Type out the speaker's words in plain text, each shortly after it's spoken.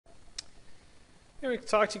We can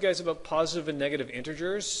talk to you guys about positive and negative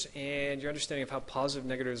integers and your understanding of how positive and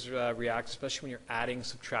negatives react, especially when you're adding,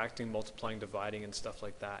 subtracting, multiplying, dividing, and stuff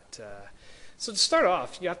like that. So to start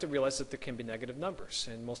off, you have to realize that there can be negative numbers,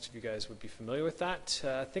 and most of you guys would be familiar with that.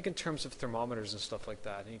 Think in terms of thermometers and stuff like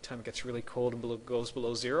that. Anytime it gets really cold and goes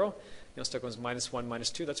below zero, start going -1,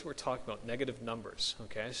 -2. That's what we're talking about, negative numbers.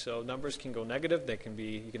 Okay, so numbers can go negative. They can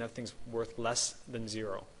be. You can have things worth less than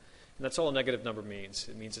zero. And that's all a negative number means.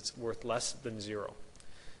 It means it's worth less than zero.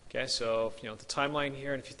 Okay, so the timeline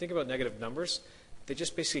here, and if you think about negative numbers, they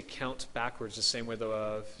just basically count backwards the same way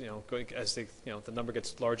the as they the number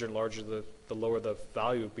gets larger and larger, the lower the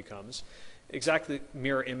value becomes. Exactly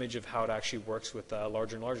mirror image of how it actually works with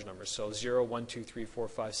larger and larger numbers. So 0, 1, 2, 3, 4,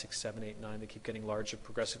 5, 6, 7, 8, 9, they keep getting larger,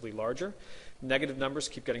 progressively larger. Negative numbers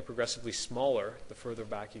keep getting progressively smaller the further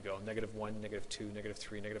back you go. -1, -2,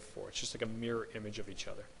 -3, -4. It's just like a mirror image of each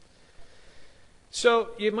other.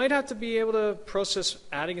 So you might have to be able to process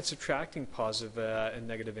adding and subtracting positive and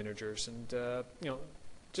negative integers, and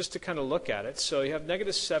just to kind of look at it. So you have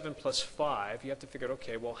 -7 plus 5. You have to figure out,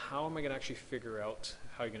 okay, well, how am I going to actually figure out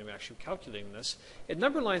how you're going to be actually calculating this? And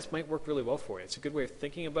number lines might work really well for you. It's a good way of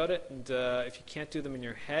thinking about it, and if you can't do them in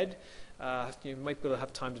your head, you might be able to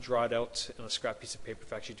have time to draw it out on a scrap piece of paper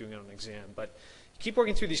if actually doing it on an exam. But keep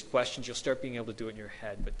working through these questions, you'll start being able to do it in your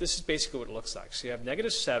head. But this is basically what it looks like. So you have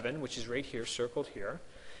 -7, which is right here, circled here,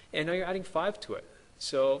 and now you're adding 5 to it.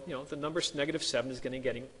 So the number -7 is going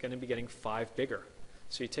to be getting 5 bigger.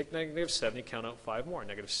 So you take -7, you count out 5 more.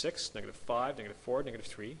 -6, -5, -4,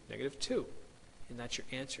 -3, -2. And that's your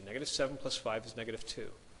answer. -7 plus 5 is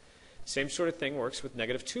 -2. Same sort of thing works with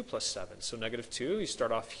 -2 plus 7. So -2, you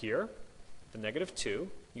start off here, the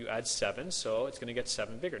 -2, you add 7, so it's going to get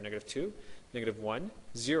 7 bigger. -2, -1,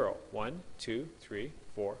 0, 1, 2, 3,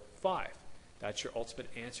 4, 5. That's your ultimate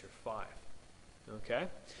answer, 5. Okay?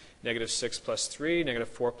 -6 plus 3,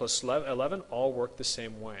 -4 plus 11, all work the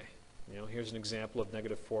same way. Here's an example of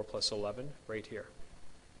 -4 plus 11 right here.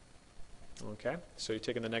 Okay? So you're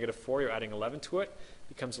taking the -4, you're adding 11 to it,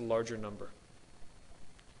 becomes a larger number.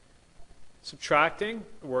 Subtracting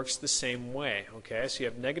works the same way. Okay? So you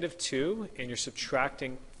have -2, and you're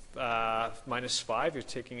subtracting -5, you're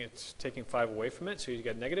taking 5 away from it, so you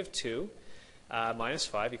get -2 minus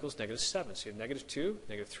 5 equals -7. So you have -2,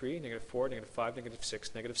 -3, -4, -5, -6,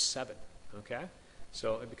 -7. Okay?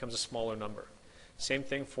 So it becomes a smaller number. Same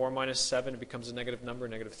thing, 4 minus 7, it becomes a negative number,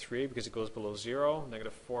 -3, because it goes below 0.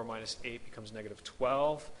 -4 minus 8 becomes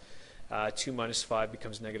 -12. 2 minus 5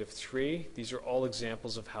 becomes -3. These are all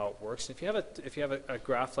examples of how it works. And if you have a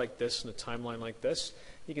graph like this and a timeline like this,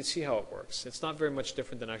 you can see how it works. It's not very much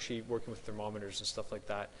different than actually working with thermometers and stuff like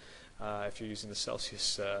that if you're using the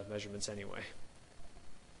Celsius measurements anyway.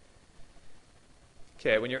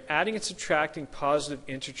 Okay, when you're adding and subtracting positive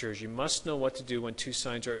integers, you must know what to do when two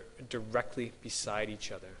signs are directly beside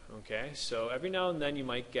each other. Okay, so every now and then you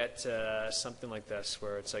might get something like this,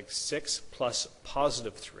 where it's like 6 plus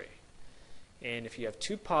 +3. And if you have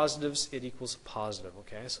two positives, it equals a positive.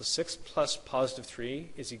 Okay, so 6 plus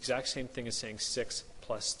 +3 is the exact same thing as saying 6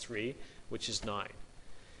 plus 3, which is 9.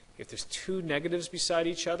 If there's two negatives beside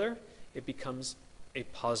each other, it becomes a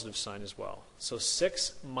positive sign as well. So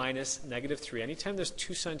 6 minus -3. Anytime there's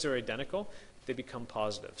two signs that are identical, they become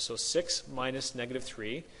positive. So 6 minus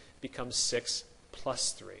 -3 becomes 6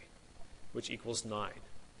 plus 3, which equals 9.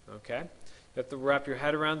 Okay? You have to wrap your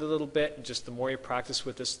head around it a little bit, and just the more you practice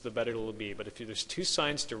with this, the better it'll be. But if there's two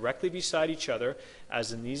signs directly beside each other,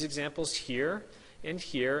 as in these examples here, and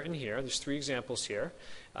here, and here, there's 3 examples here,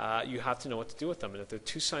 you have to know what to do with them. And if the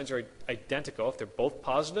two signs are identical, if they're both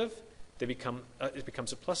positive, it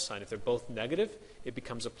becomes a plus sign. If they're both negative, it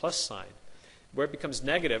becomes a plus sign. Where it becomes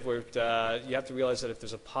negative, where you have to realize that if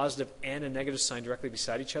there's a positive and a negative sign directly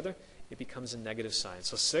beside each other, it becomes a negative sign.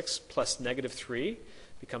 So 6 plus -3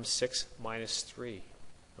 becomes 6 minus 3,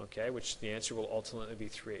 okay, which the answer will ultimately be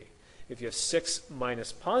 3. If you have 6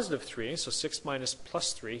 minus +3, so 6 minus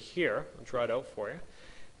 +3 here, I'll draw it out for you,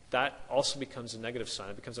 that also becomes a negative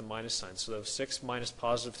sign. It becomes a minus sign. So 6 minus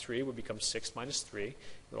 +3 would become 6 minus 3. It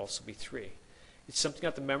would also be 3. It's something you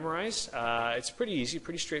have to memorize. It's pretty easy,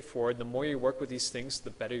 pretty straightforward. The more you work with these things,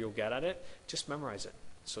 the better you'll get at it. Just memorize it.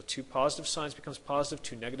 So 2 positive signs becomes positive,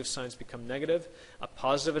 2 negative signs become negative. A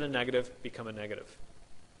positive and a negative become a negative.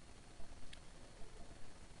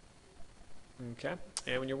 Okay?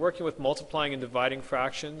 And when you're working with multiplying and dividing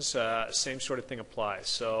fractions, same sort of thing applies.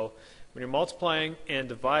 So when you're multiplying and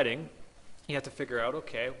dividing, you have to figure out,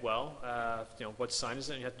 okay, well, what sign is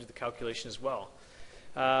it? And you have to do the calculation as well.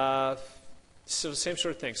 So the same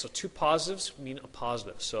sort of thing. So 2 positives mean a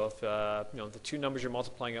positive. So if the 2 numbers you're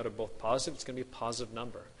multiplying out are both positive, it's going to be a positive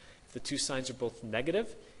number. If If the two signs are both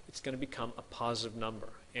negative, it's going to become a positive number.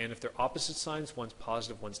 And if they're opposite signs, one's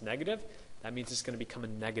positive, one's negative, that means it's going to become a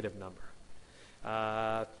negative number.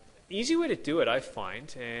 Easy way to do it, I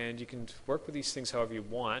find, and you can work with these things however you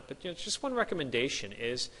want, but just one recommendation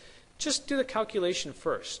is just do the calculation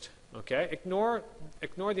first. Okay? Ignore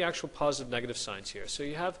the actual positive negative signs here. So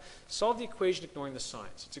you have solve the equation ignoring the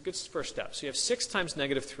signs. It's a good first step. So you have 6 times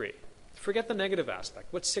negative 3. Forget the negative aspect.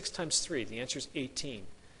 What's 6 times 3? The answer is 18.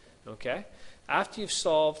 Okay? After you've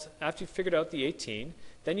figured out the 18,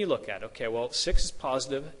 then you look at, okay, well, 6 is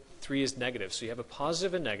positive, 3 is negative. So you have a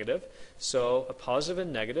positive and negative. So a positive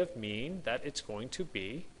and negative mean that it's going to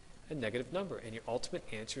be a negative number, and your ultimate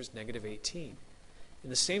answer is negative 18.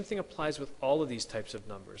 And the same thing applies with all of these types of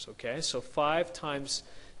numbers, okay? So 5 times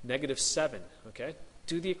negative 7, okay?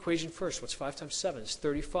 Do the equation first. What's 5 times 7? It's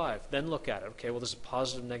 35. Then look at it. Okay, well, there's a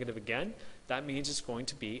positive negative again. That means it's going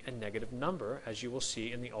to be a negative number, as you will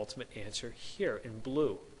see in the ultimate answer here in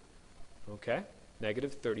blue. Okay?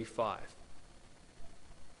 Negative 35.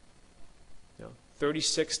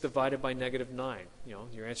 36 divided by negative 9.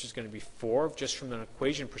 Your answer is going to be 4 just from an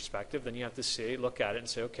equation perspective. Then you have to look at it and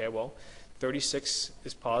say, okay, well, 36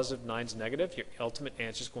 is positive, 9 is negative. Your ultimate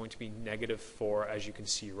answer is going to be negative 4, as you can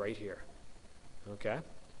see right here. Okay?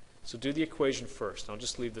 So do the equation first. I'll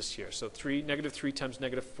just leave this here. So negative 3 times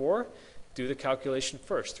negative 4, do the calculation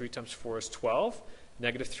first. 3 times 4 is 12.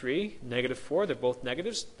 Negative 3, negative 4, they're both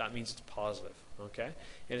negatives. That means it's positive. Okay?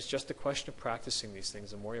 And it's just a question of practicing these things.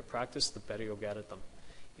 The more you practice, the better you'll get at them.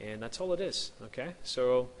 And that's all it is. Okay?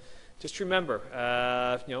 So just remember,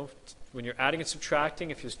 when you're adding and subtracting,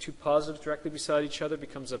 if there's two positives directly beside each other, it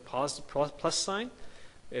becomes a positive plus sign.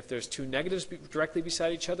 If there's two negatives directly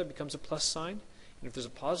beside each other, it becomes a plus sign. And if there's a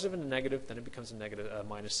positive and a negative, then it becomes a negative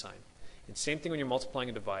minus sign. And same thing when you're multiplying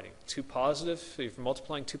and dividing. If you're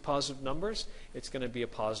multiplying two positive numbers, it's going to be a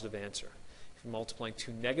positive answer. If you're multiplying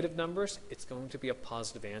two negative numbers, it's going to be a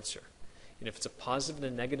positive answer. And if it's a positive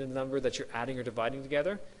and a negative number that you're adding or dividing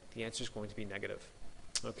together, the answer is going to be negative.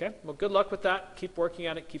 Okay? Well, good luck with that. Keep working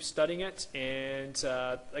at it. Keep studying it. And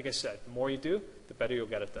like I said, the more you do, the better you'll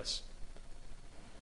get at this.